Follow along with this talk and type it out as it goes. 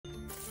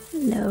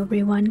Hello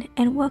everyone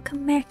and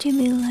welcome back to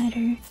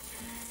Moonlighter.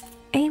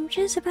 I am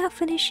just about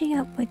finishing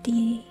up with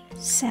the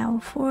sale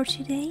for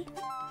today.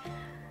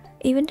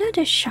 Even though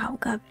the shop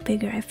got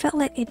bigger, I felt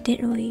like it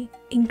didn't really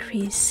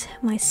increase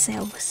my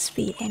sales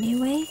speed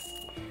anyway.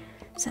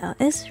 So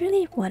it's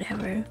really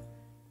whatever.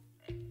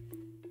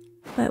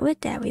 But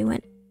with that we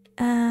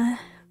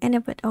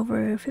ended up with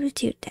over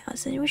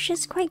 52,000, which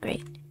is quite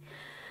great.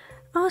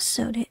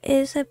 Also, there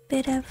is a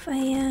bit of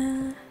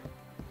an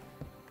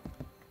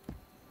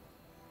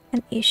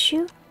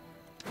issue.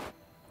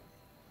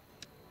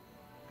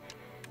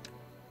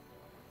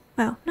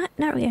 Well, not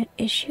really an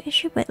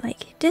issue, but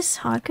like this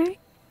hawker,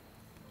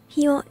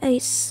 he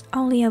is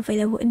only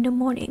available in the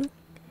morning.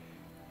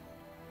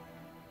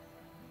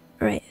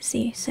 Right,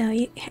 see, so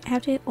you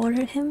have to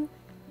order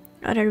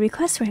a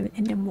request for him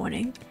in the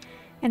morning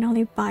and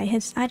only buy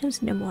his items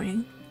in the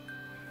morning.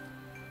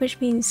 Which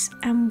means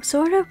I'm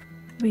sort of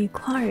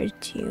required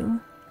to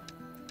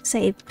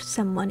save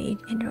some money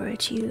in order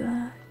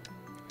to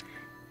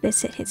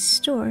visit his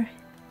store.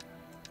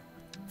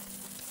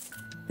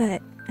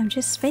 But I'm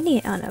just spending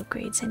it on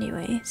upgrades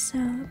anyway, so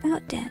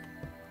about that.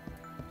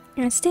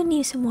 And I still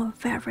need some more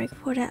fabric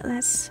for that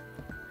last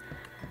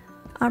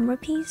armor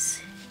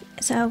piece,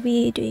 so I'll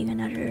be doing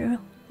another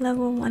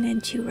level 1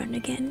 and 2 run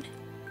again.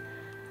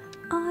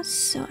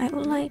 Also, I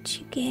would like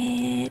to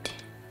get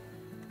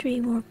 3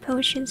 more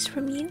potions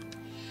from you.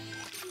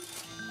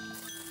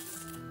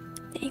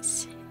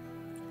 Thanks.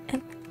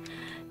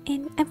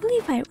 And I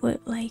believe I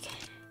would like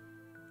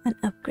an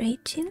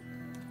upgrade too.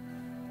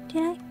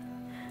 Did I?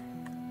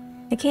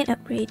 I can't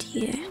upgrade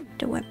here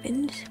the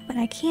weapons, but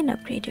I can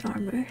upgrade the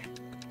armor.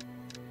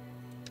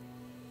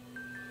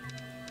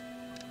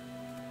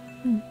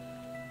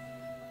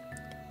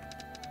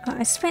 Oh,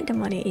 I spent the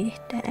money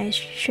that I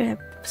should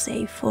have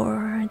saved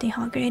for the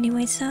hogger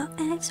anyway, so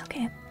it's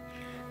okay.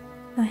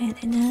 Go ahead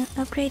and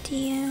upgrade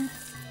the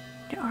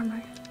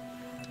armor.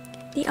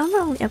 The armor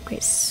only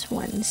upgrades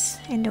once,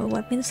 and the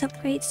weapons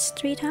upgrades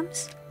 3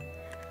 times,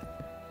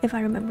 if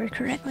I remember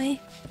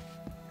correctly.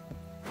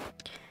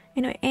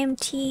 Anyway,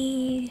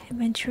 empty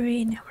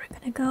inventory. Now we're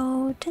gonna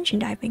go dungeon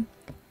diving.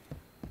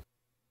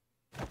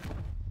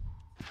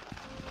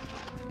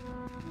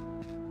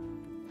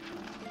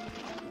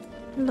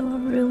 Lower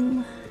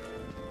room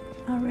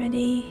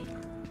already.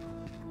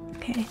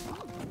 Okay.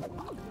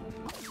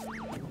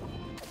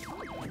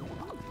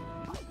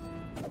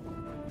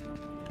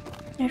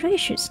 I really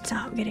should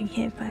stop getting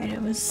hit by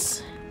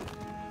those.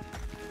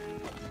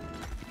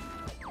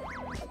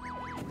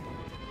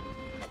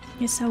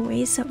 It's a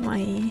waste of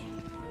my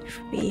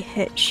free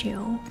hit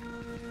shield.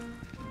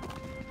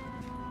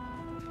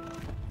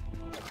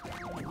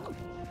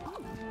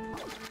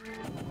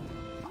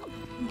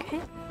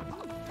 Okay.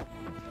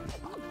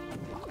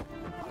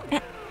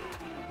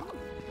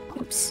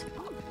 Oops.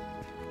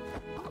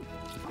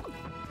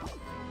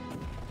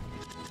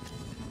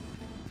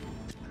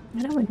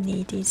 I don't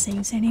need these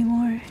things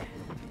anymore.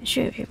 I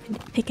should have been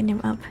picking them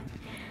up.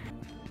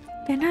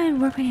 They're not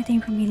worth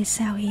anything for me to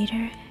sell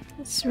either.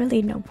 It's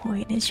really no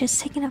point. It's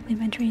just taking up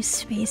inventory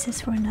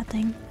spaces for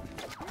nothing.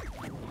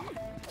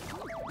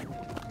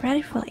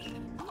 Ready for like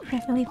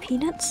friendly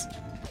peanuts?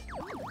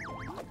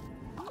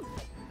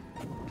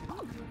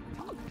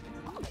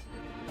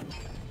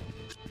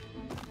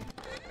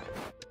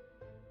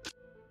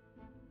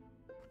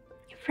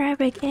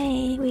 Fabric,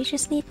 hey, we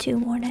just need 2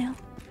 more now.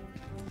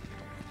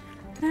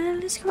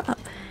 Let's go up.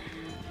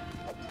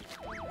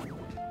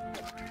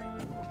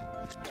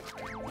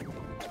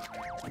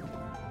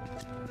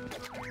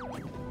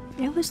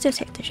 I will still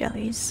take the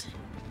jellies,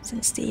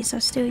 since these are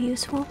still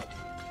useful.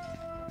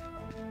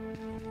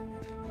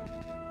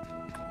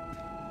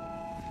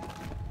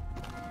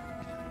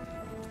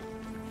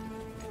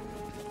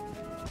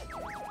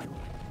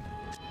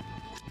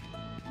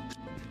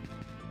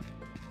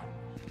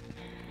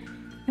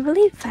 I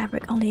believe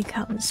fabric only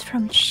comes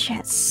from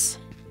chests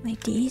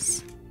like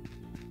these.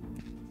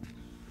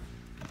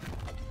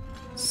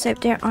 So if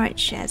there aren't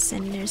chests,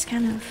 then there's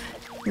kind of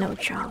no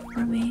job for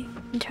me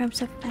in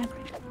terms of fabric.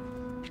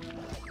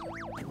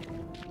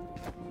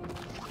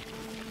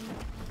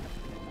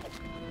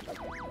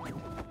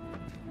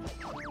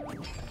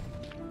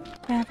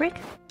 Fabric?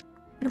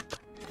 Nope.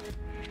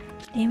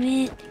 Damn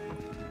it.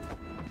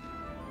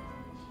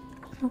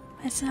 Nope,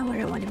 that's not where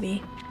I want to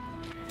be.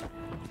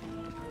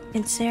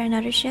 Is there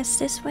another chest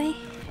this way?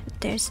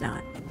 There's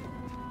not.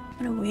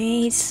 What a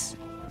waste.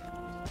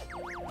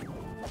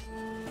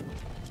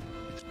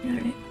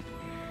 Alright.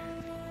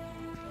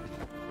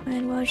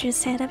 And we'll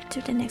just head up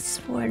to the next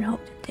floor and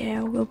hope that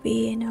there will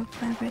be enough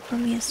fabric for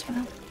me as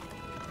well.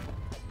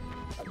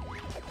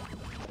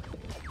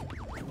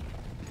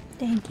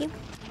 Thank you.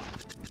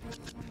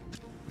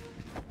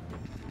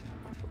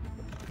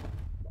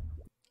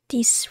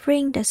 The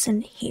spring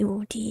doesn't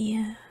heal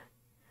the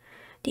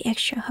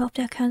extra health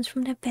that comes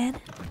from the bed,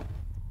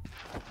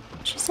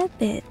 which is a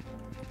bit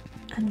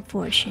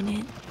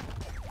unfortunate.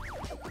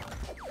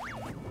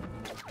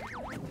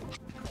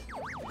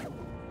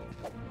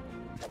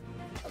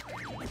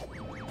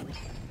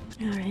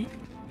 Alright.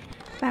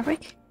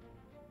 Fabric?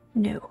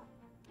 No.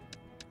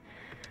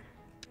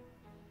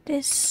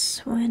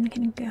 This one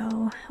can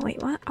go.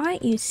 Wait, what?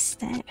 Aren't you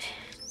stacked?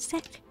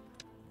 Stacked?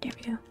 There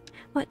we go.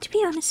 Well, to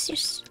be honest,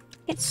 just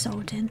get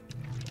sold in.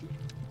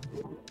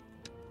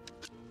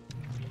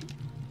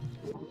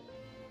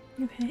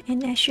 Okay,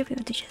 and I should be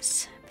able to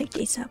just pick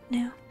these up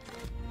now.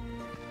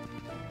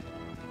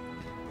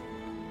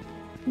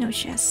 No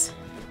chests.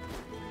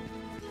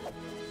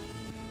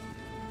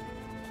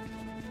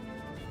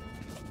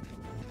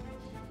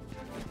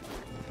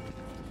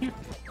 Yep.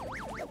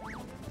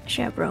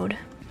 Shop road.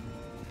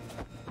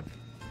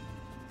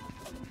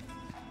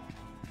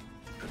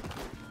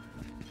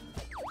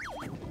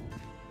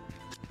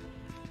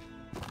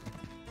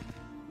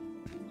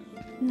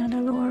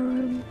 Another lower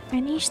room. I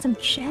need some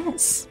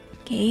chests.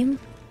 Game.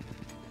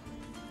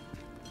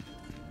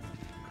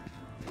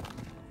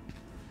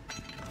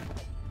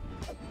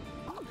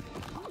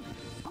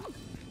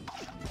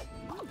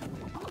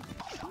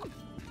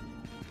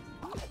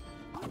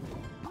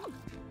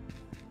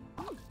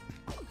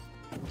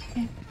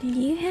 Okay. Do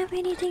you have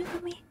anything for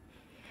me?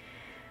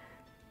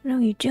 No,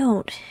 you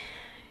don't.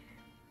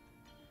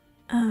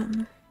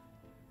 You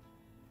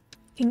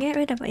can get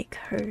rid of a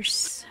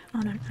curse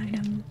on an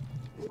item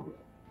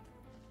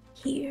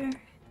here.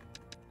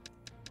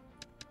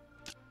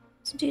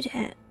 Let's do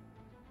that.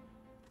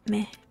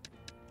 Meh.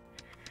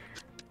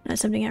 Not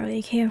something I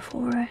really care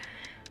for.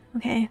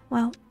 Okay,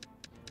 well.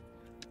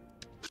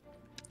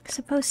 I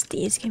suppose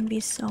these can be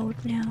sold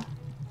now.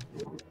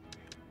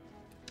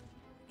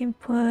 You can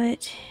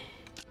put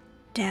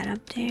that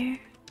up there.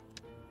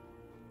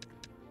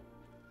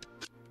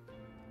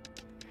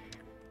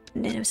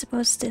 And then I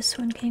suppose this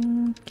one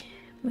can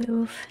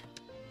move.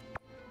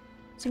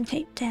 So you can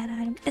take that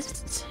item.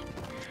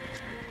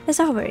 It's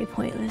all very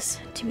pointless,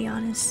 to be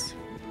honest.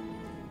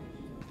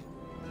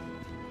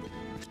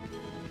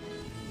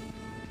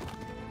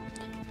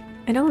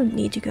 I don't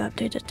need to go up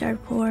to the third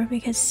floor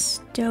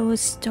because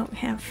those don't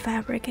have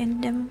fabric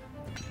in them.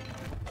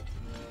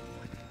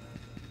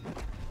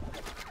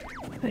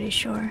 Pretty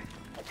sure.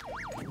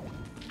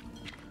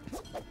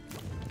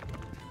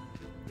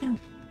 Oh.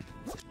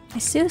 My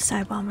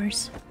suicide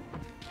bombers.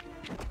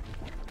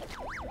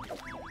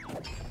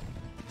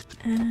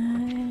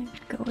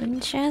 Golden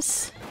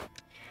chest.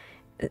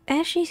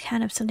 Actually,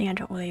 kind of something I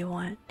don't really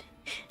want.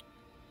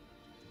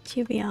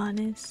 To be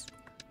honest.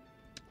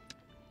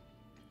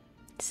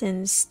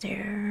 Since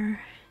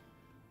they're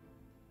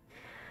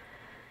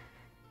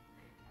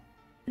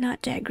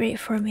not that great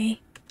for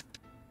me.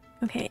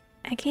 Okay,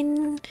 I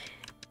can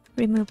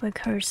remove a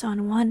curse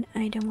on one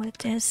item with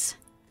this.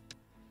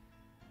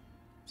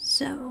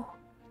 So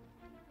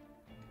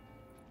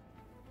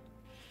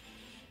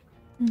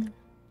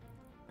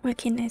what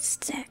can I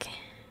stack?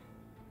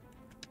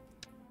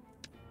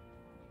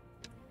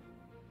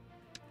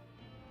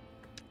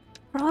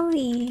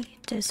 Probably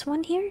this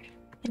one here,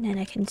 and then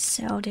I can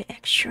sell the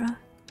extra.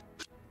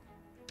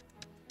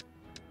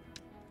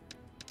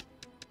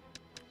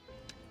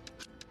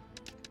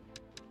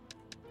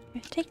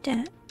 Take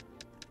that.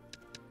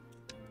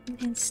 And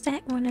then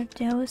stack one of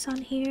those on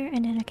here,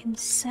 and then I can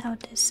sell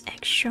this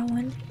extra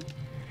one.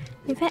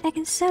 In fact, I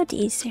can sell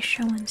these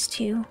extra ones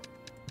too.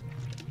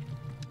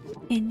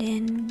 And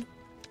then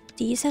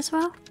these as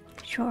well?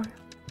 Sure.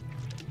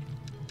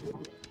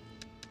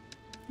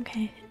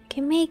 Okay, I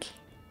can make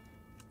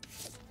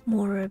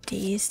more of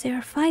these. They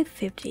are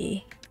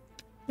 550,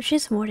 which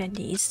is more than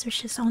these,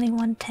 which is only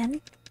 110.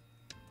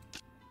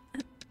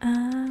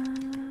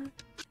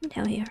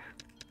 Down here.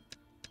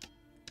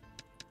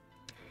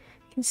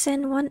 I can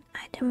send one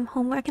item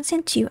home, or I can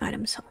send 2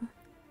 items home.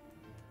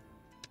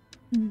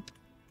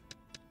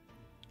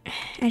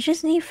 I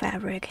just need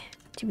fabric,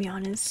 to be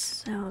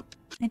honest, so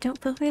I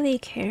don't really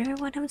care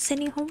what I'm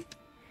sending home.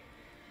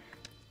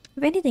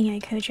 If anything, I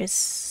could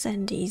just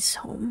send these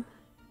home.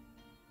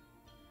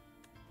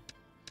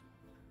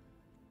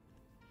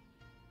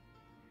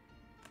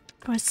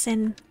 Or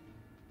send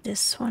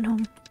this one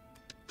home.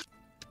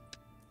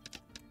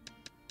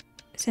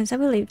 Since I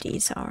believe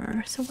these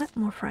are somewhat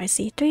more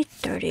pricey,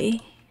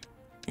 330.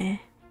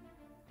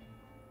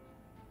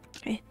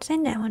 Okay,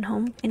 send that one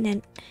home, and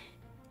then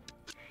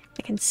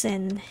I can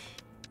send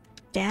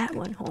that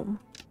one home.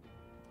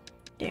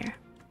 There.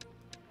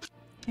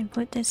 And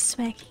put this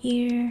back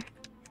here.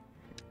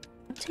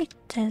 I'll take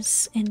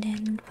this and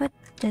then put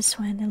this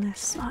one in the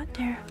last slot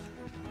there.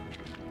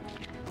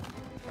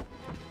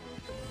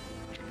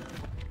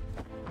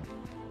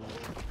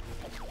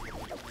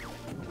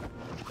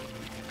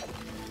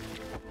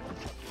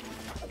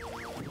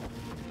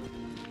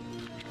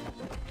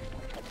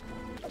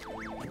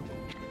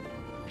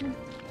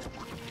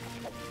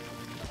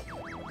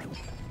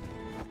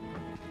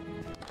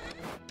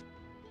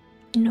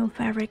 No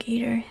fabric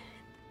either.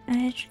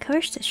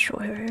 Curse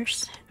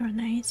destroyers are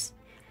nice.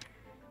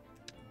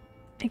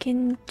 I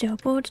can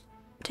double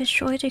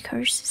destroy the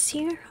curses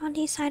here on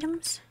these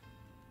items.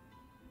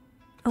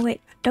 Oh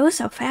wait,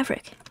 those are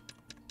fabric,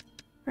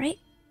 right?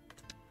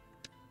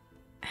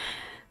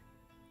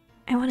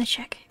 I want to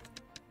check.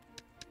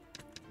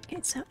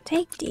 Okay, so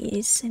take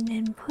these and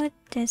then put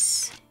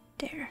this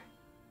there.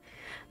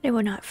 They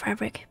were not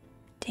fabric.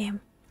 Damn.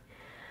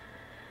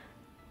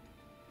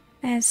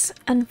 That's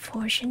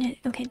unfortunate.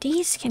 Okay,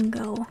 these can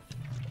go.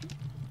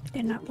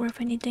 They're not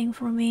worth anything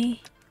for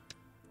me.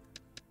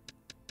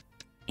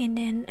 And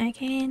then I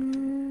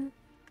can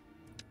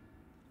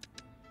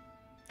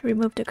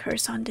remove the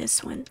curse on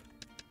this one,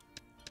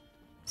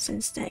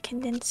 since that can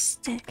then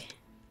stack.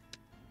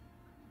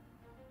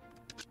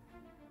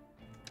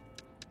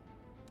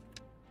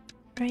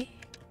 Right?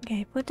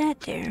 Okay, put that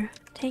there.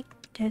 Take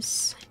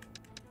this.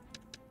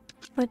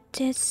 Put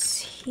this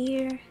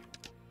here.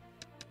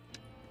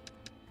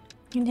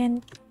 And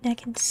then that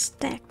can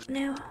stack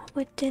now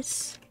with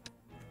this.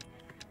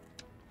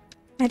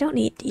 I don't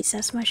need these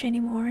as much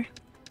anymore.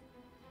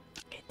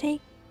 Okay,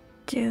 take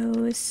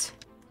those.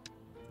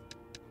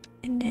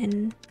 And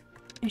then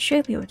I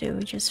should be able to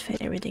just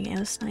fit everything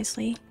else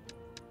nicely.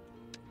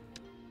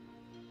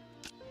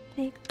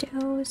 Take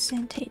those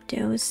and take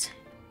those.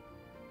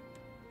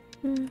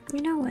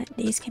 You know what?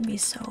 These can be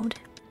sold,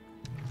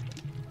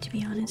 to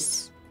be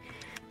honest.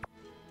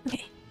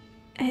 Okay.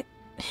 I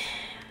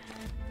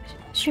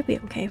should be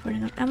okay for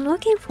now. I'm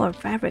looking for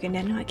fabric and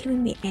they're not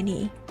giving me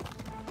any.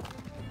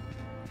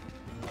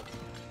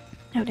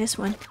 Oh, this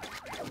one.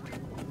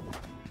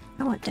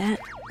 I want that.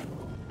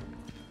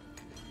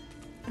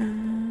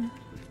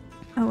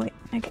 Oh wait,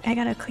 I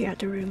gotta clear out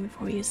the room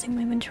before using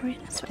my inventory.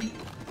 That's fine.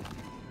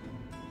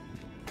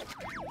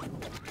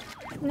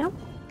 Nope.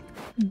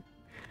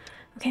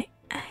 Okay,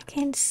 I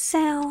can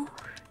sell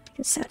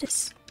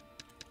this.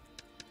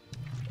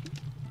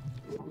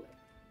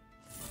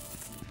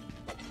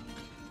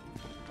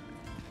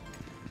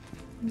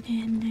 And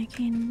then I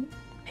can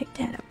pick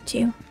that up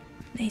too.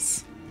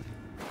 Nice.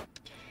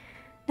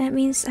 That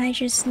means I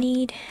just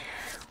need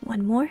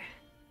one more,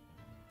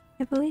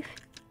 I believe.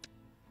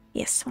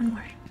 Yes, one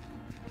more.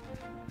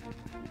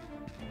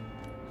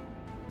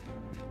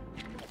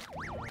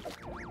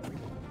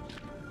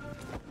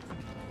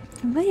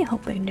 I'm really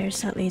hoping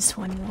there's at least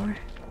one more.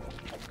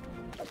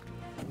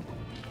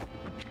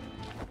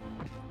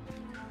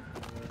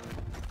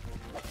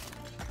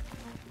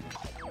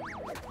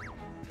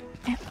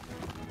 Yeah.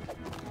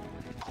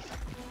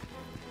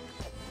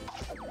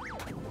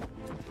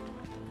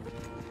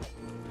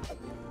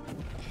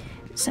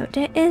 So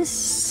there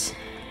is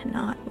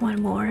not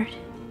one more.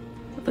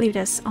 I believe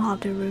that's all of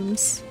the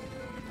rooms.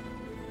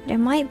 There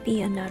might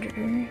be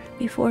another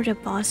before the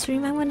boss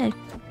room I wanna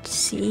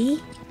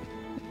see,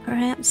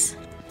 perhaps.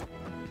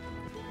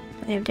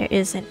 But if there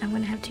isn't, I'm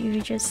gonna have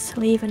to just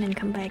leave and then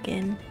come back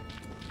in.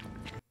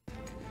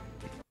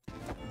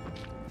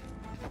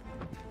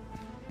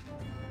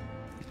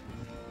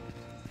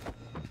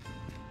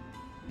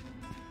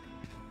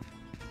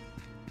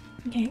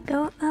 Okay,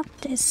 go up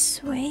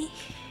this way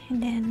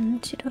and then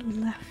to the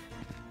left.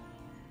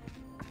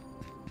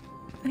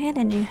 Go ahead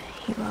and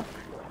heal up.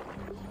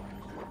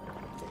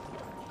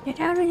 Did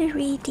I already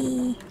read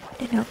the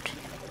note?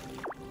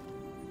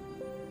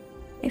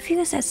 It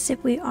feels as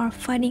if we are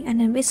fighting an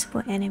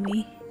invisible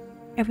enemy.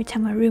 Every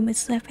time a room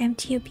is left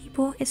empty of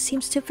people, it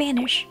seems to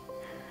vanish,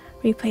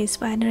 replaced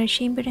by another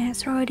chamber that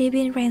has already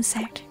been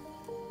ransacked.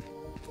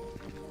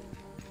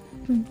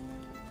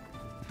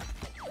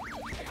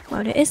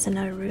 Well, there is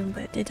another room,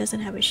 but it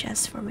doesn't have a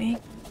chest for me.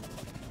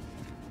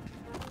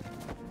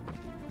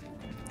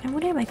 I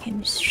wonder if I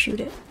can shoot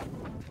it.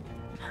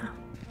 Huh.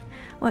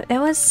 Well,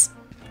 that was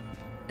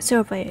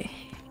sort of a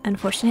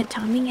unfortunate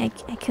timing. I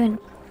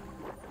couldn't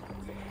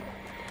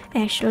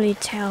actually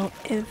tell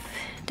if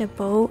the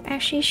bow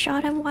actually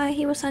shot him while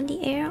he was on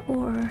the air,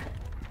 or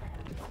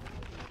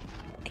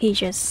he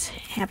just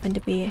happened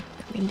to be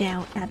coming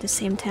down at the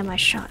same time I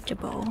shot the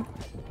bow.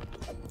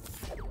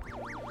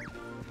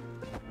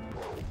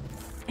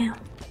 Ow.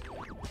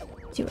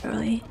 Too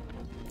early.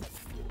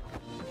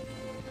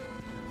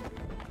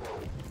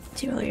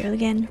 Too early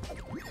again.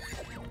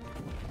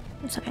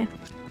 It's okay.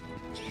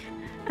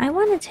 I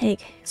want to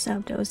take some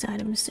of those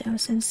items though,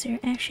 since they're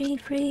actually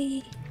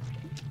pretty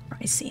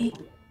pricey.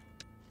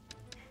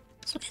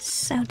 So let's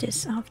sell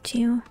this off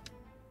too.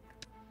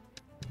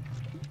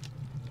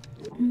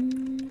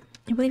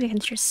 I believe I can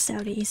just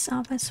sell these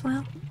off as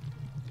well.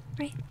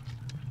 Right?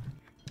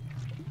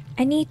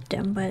 I need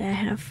them, but I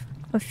have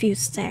a few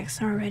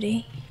stacks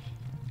already.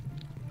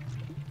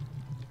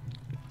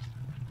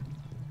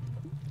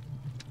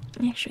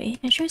 Actually,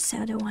 I should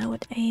sell the one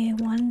with a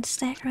 1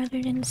 stack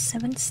rather than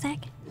 7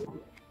 stack,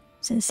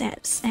 since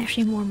that's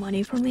actually more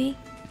money for me.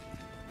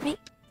 Right?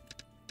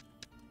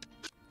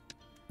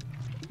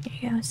 There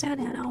you go, sell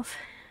that off.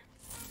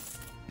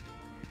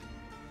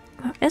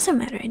 Well, it doesn't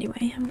matter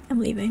anyway, I'm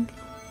leaving.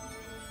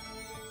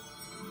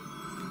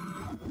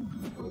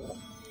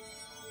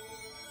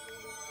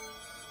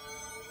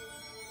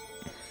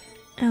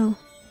 Oh,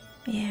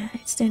 yeah,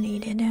 I still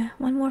needed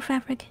one more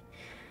fabric.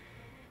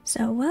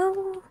 So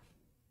we'll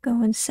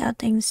go and sell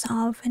things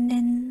off and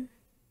then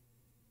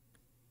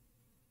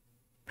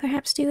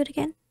perhaps do it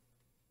again.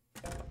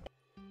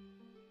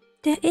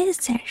 There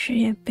is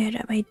actually a bit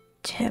of a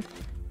tip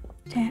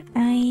that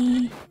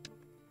I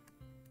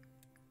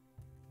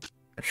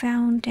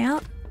found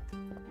out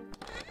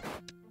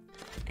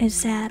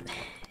is that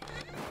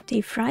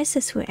the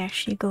prices will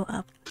actually go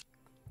up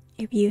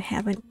if you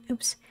haven't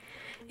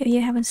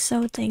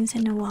sold things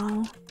in a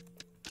while.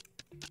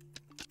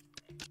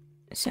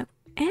 So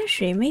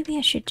actually maybe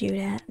I should do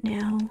that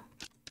now.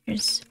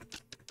 Just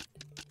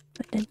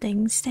put the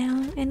things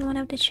down in one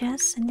of the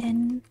chests and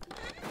then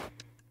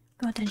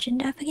go dungeon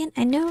dive again.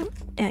 I know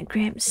that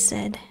Gramps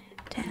said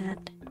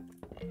that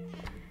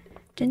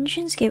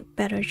dungeons get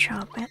better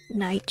job at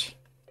night.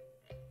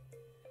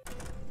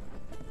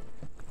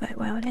 But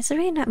well, there's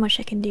really not much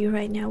I can do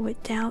right now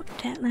without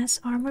that last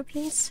armor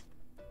piece.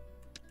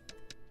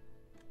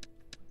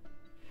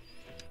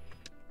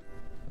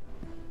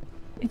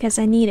 Because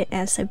I need it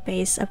as a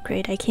base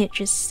upgrade, I can't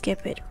just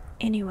skip it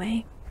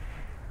anyway.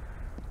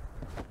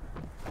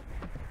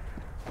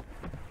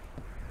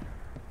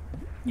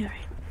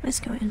 Alright, let's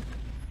go in.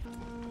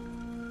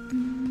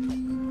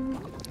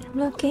 I'm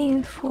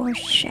looking for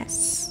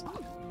chests.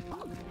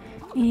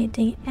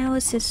 Anything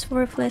else is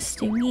worthless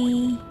to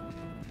me.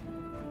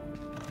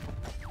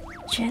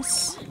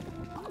 Chests.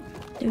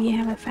 Do we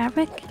have a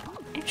fabric?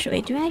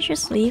 Actually, do I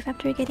just leave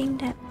after getting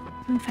that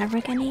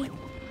fabric I need?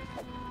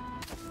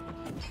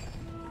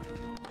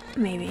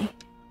 Maybe.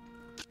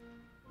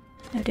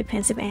 It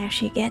depends if I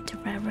actually get the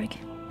fabric.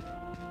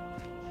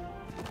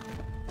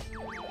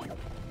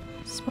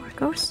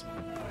 Sparkles?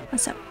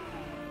 What's up?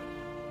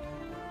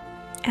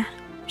 Ah,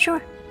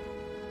 sure.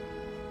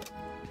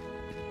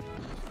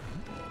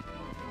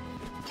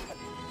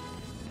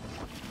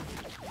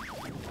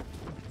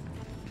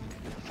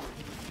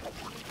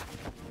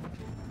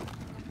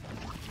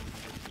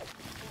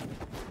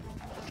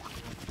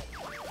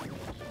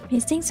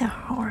 These things are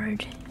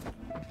hard.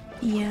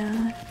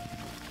 Yeah.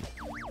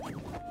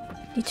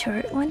 The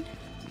turret one?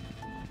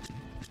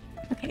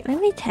 Okay,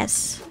 let me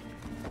test.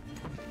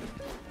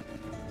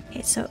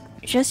 Okay, so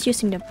just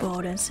using the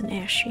bow doesn't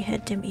actually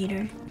hit them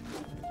either.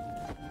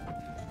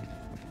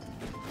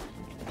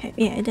 Okay,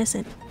 yeah, it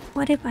doesn't.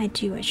 What if I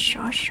do a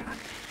shot?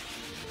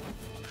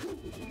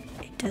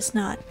 It does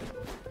not.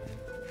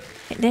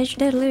 They're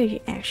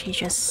literally actually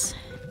just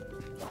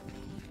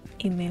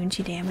immune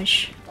to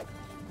damage.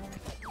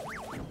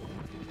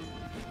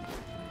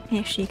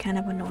 Actually kind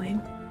of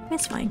annoying.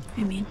 It's fine,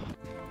 I mean.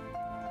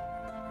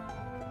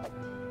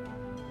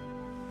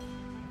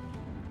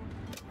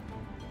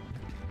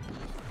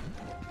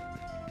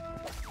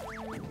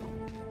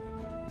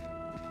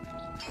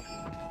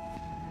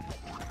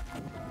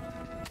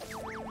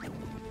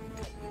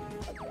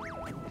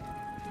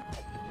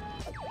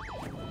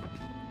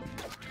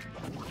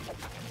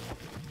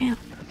 Yeah.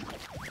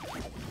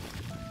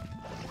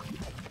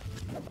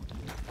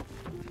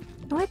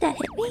 What, that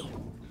hit me?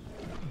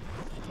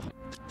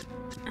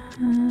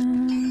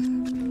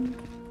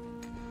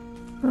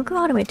 We'll go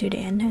all the way to the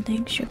end, I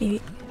think. Should be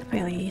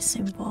fairly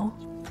simple.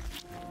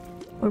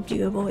 Or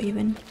viewable,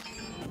 even.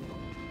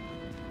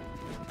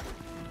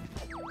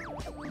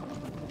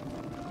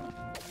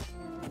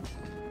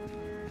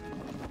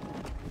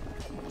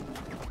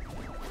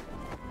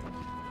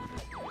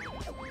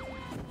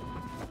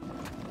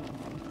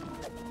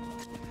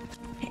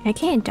 I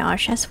can't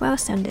dodge as well,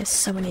 so there's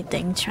so many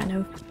things trying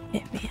to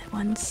hit me at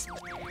once.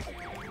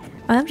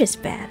 Well, I'm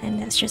just bad, and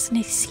that's just an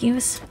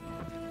excuse.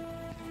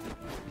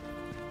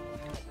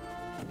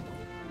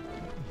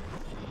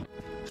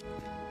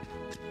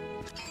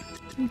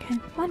 Okay,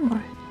 one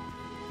more.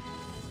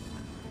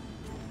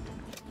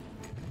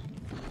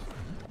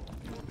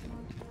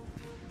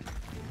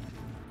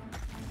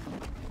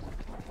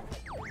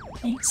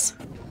 Thanks.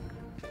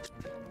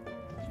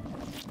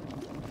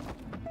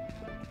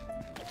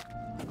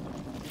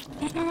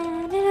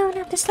 No,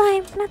 not the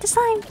slime, not the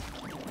slime.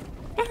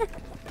 Ah.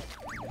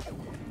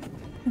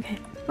 Okay,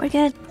 we're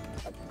good.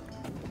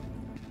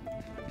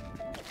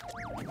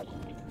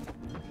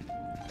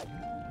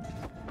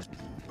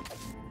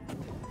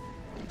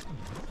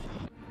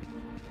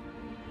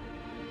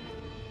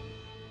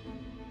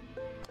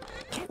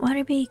 Okay, what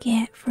do we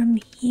get from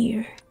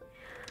here?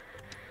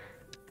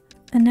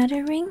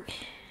 Another ring,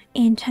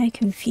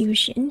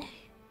 anti-confusion,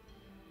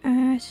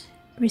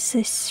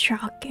 resist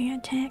shock and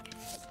attack.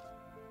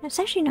 That's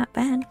actually not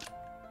bad.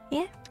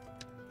 Yeah.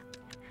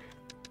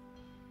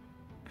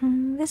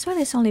 This one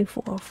is only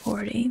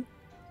 440.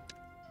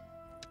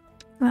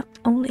 Well,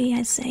 only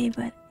I say,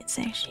 but it's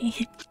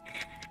actually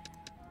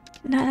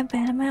not a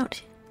bad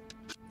amount.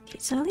 Okay,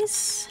 so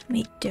let's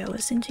make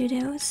those into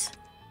those.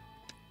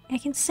 I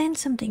can send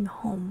something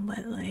home,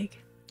 but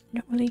like, I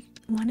don't really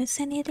want to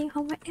send anything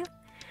home right now.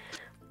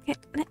 Okay,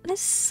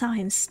 let's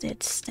science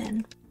this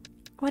then.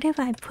 What if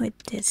I put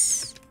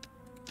this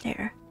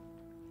there?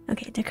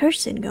 Okay, the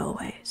curse didn't go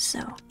away, so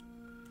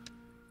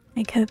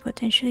I could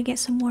potentially get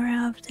some more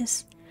out of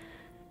this.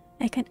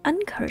 I can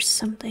uncurse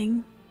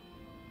something.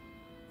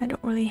 I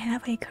don't really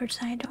have a curse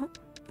I don't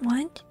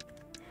want.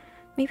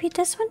 Maybe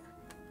this one?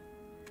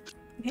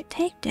 Okay,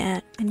 take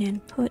that and then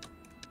put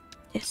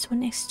this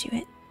one next to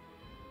it.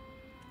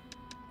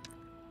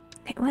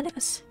 Okay, what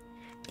else?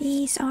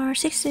 These are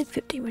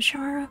 1650, which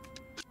are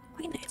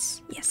quite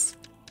nice. Yes.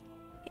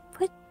 Okay,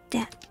 put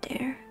that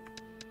there.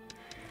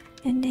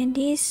 And then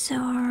these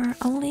are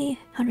only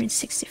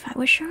 165,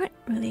 which aren't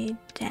really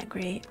that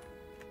great.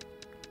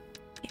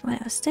 Okay,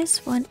 what else?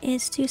 This one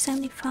is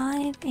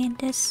 275 and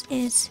this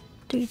is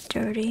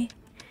 330.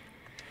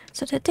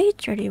 So the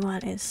 330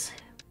 one is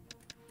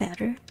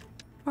better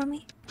for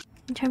me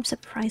in terms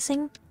of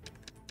pricing.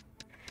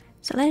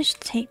 So let's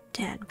take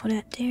that, put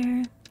that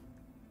there.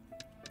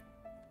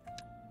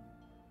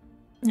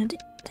 I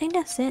think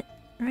that's it,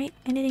 right?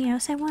 Anything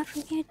else I want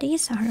from here?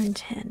 These are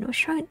 110,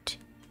 which aren't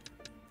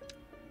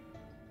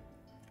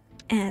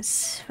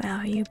as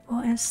valuable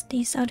as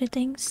these other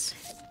things.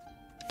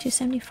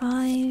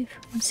 275,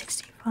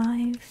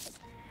 165.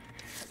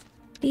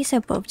 These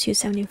are both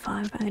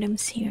 275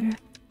 items here.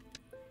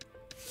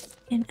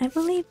 And I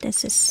believe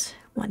this is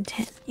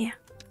 110, yeah.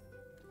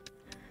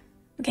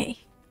 Okay,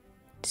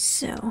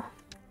 so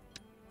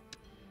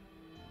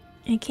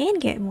I can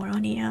get more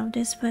money out of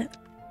this, but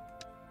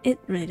it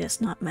really does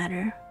not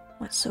matter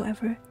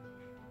whatsoever.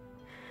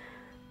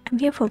 I'm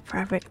here for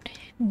private.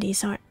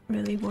 These aren't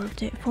really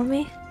worth it for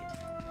me.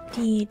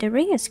 The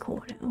ring is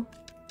cool though,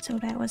 so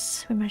that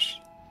was pretty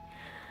much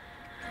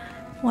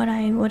what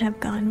I would have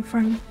gotten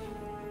from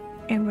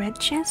a red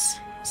chest.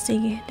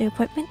 See the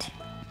equipment.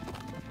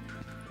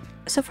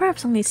 So far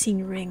I've only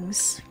seen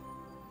rings.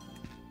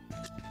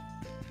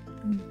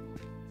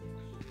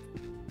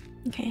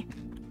 Okay.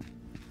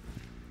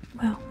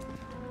 Well,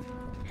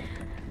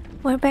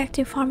 we're back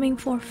to farming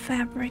for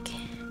fabric.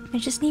 I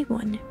just need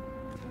one.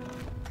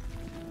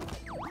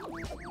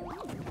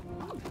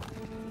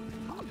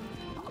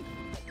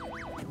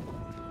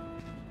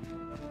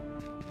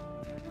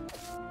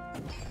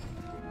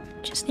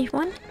 Just need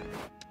one?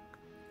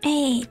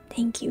 Hey,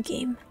 thank you,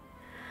 game.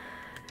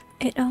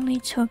 It only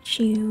took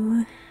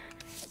you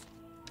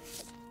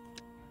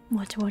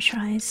multiple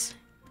tries.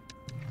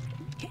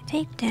 Okay,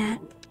 take that.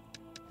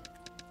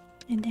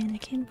 And then I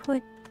can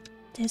put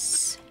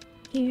this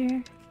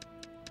here.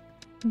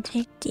 And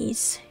take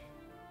these.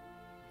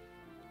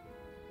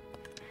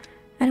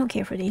 I don't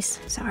care for these,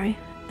 sorry.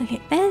 Okay,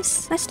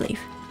 let's leave.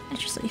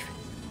 Let's just leave.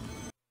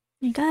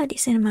 I got a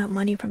decent amount of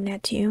money from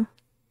that too.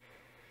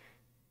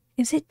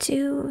 Is it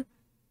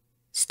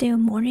still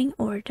morning,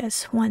 or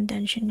does one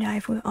dungeon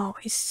dive will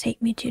always take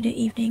me to the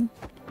evening?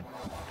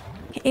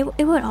 Okay,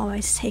 it would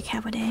always take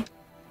half a day.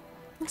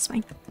 That's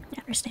fine, I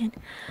understand.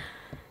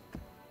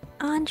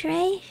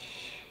 Andre,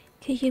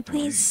 could you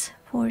please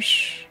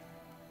forge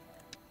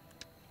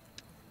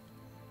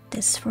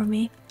this for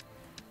me?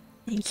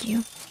 Thank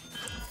you.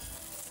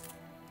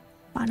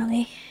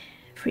 Finally,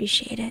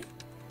 appreciate it.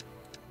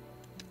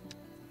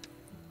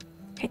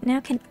 Okay, now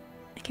I can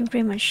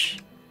pretty much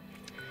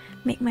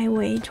make my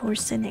way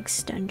towards the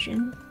next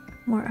dungeon.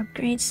 More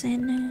upgrades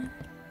and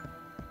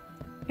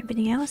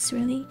everything else,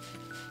 really.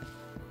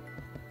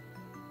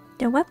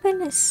 The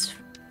weapon is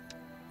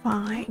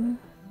fine,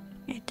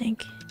 I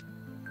think.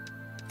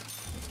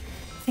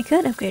 I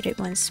could upgrade it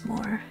once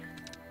more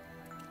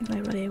if I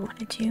really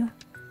wanted to.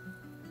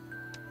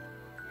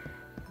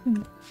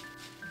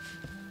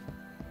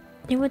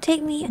 It would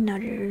take me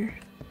another...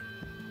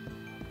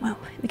 Well,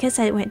 because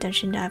I went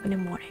dungeon dive in the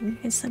morning,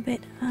 it's a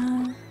bit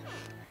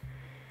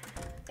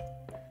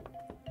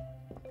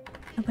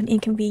of an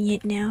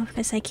inconvenient now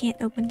because I can't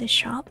open the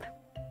shop.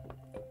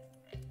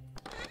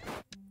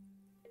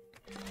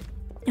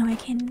 No, I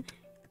can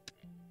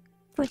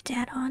put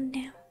that on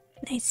now.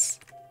 Nice.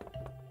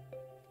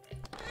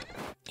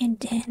 And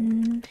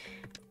then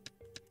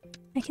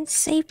I can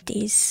save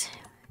these,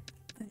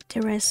 but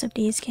the rest of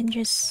these can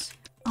just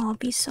all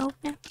be sold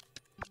now.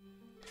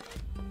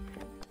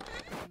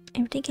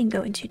 Everything can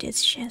go into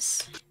this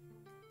chest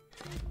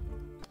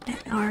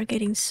that are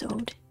getting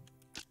sold.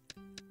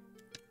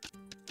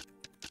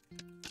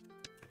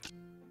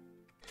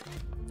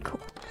 Cool.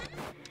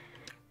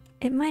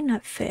 It might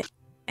not fit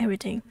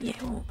everything.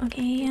 Yeah, well,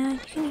 okay, you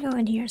can go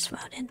in here as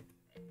well then.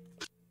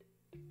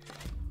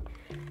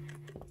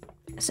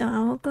 So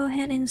I'll go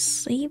ahead and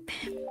sleep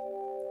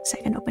so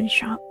I can open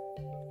shop.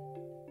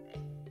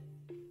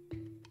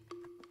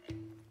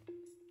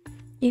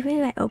 Even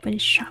if I open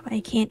shop, I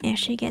can't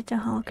actually get the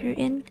hawker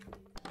in,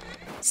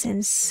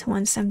 since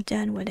once I'm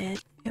done with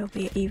it, it'll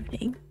be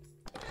evening.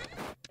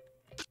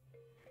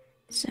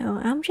 So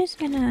I'm just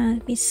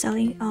gonna be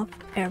selling off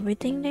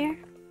everything there,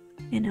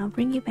 and I'll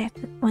bring you back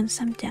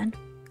once I'm done.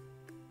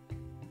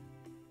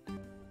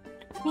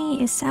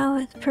 Hey, it's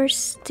our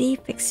first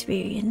thief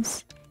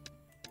experience.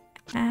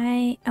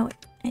 I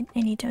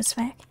need those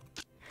back.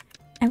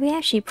 And we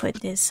actually put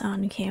this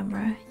on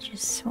camera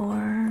just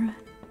for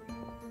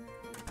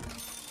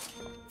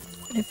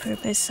the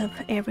purpose of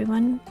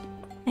everyone,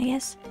 I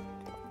guess.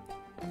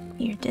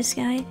 Here, this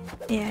guy.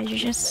 Yeah, you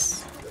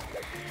just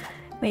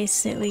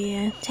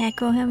basically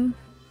tackle him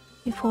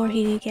before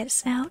he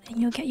gets out and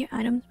you'll get your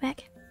items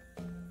back.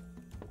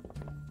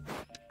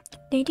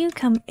 They do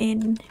come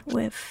in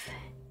with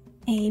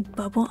a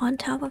bubble on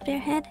top of their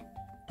head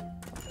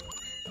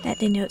that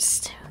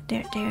denotes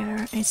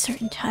they're a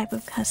certain type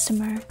of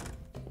customer.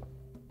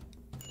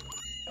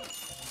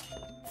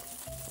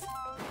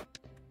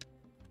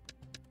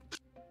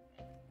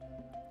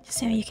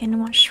 so you can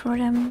watch for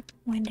them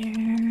when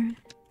they're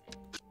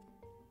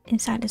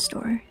inside the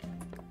store.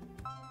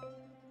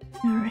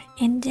 Alright,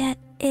 and that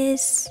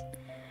is...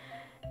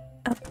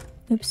 Oh,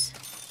 oops.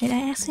 Did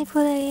I actually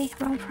put a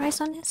wrong price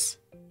on this?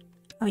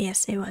 Oh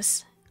yes, it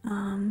was.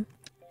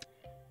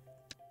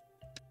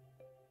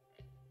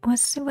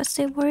 What's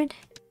the word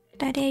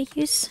that I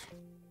use?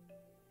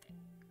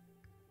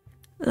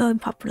 Low in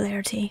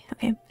popularity.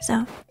 Okay,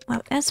 so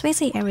well, that's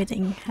basically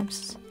everything I've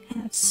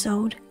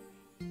sold.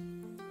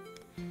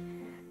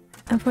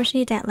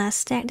 Unfortunately, that last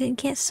stack didn't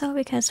get sold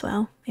because,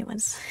 well, it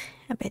was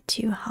a bit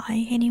too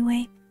high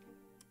anyway.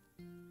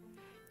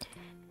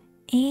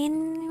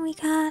 And we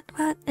got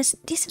about a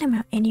decent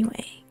amount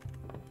anyway.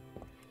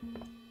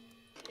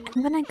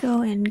 I'm gonna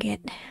go and get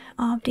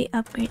all the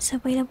upgrades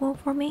available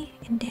for me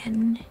and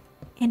then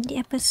end the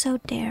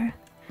episode there.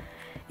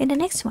 In the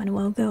next one,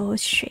 we'll go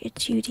straight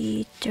to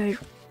the 3rd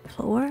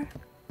floor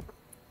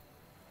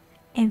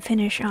and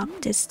finish off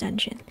this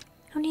dungeon.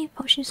 How many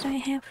potions do I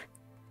have?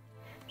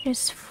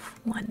 Just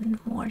one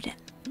more then.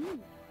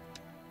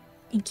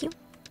 Thank you.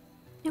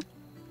 Nope.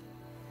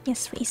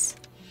 Yes, please.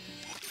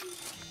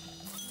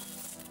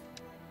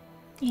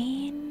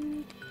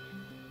 And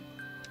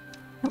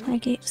I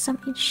want to get some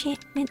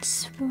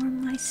enchantments for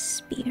my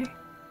spear.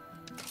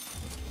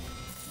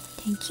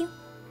 Thank you.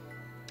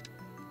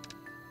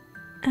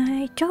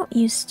 I don't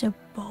use the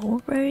bow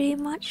very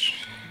much.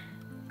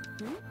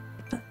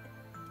 But,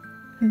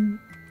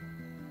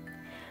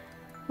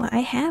 well,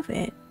 I have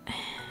it.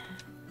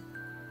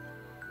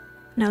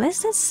 Now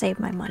let's just save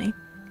my money.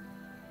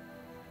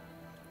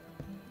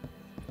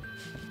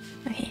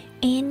 Okay,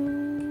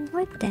 and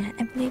with that,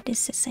 I believe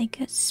this is a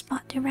good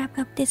spot to wrap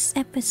up this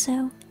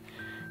episode.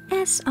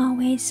 As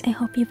always, I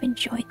hope you've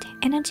enjoyed,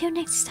 and until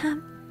next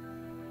time,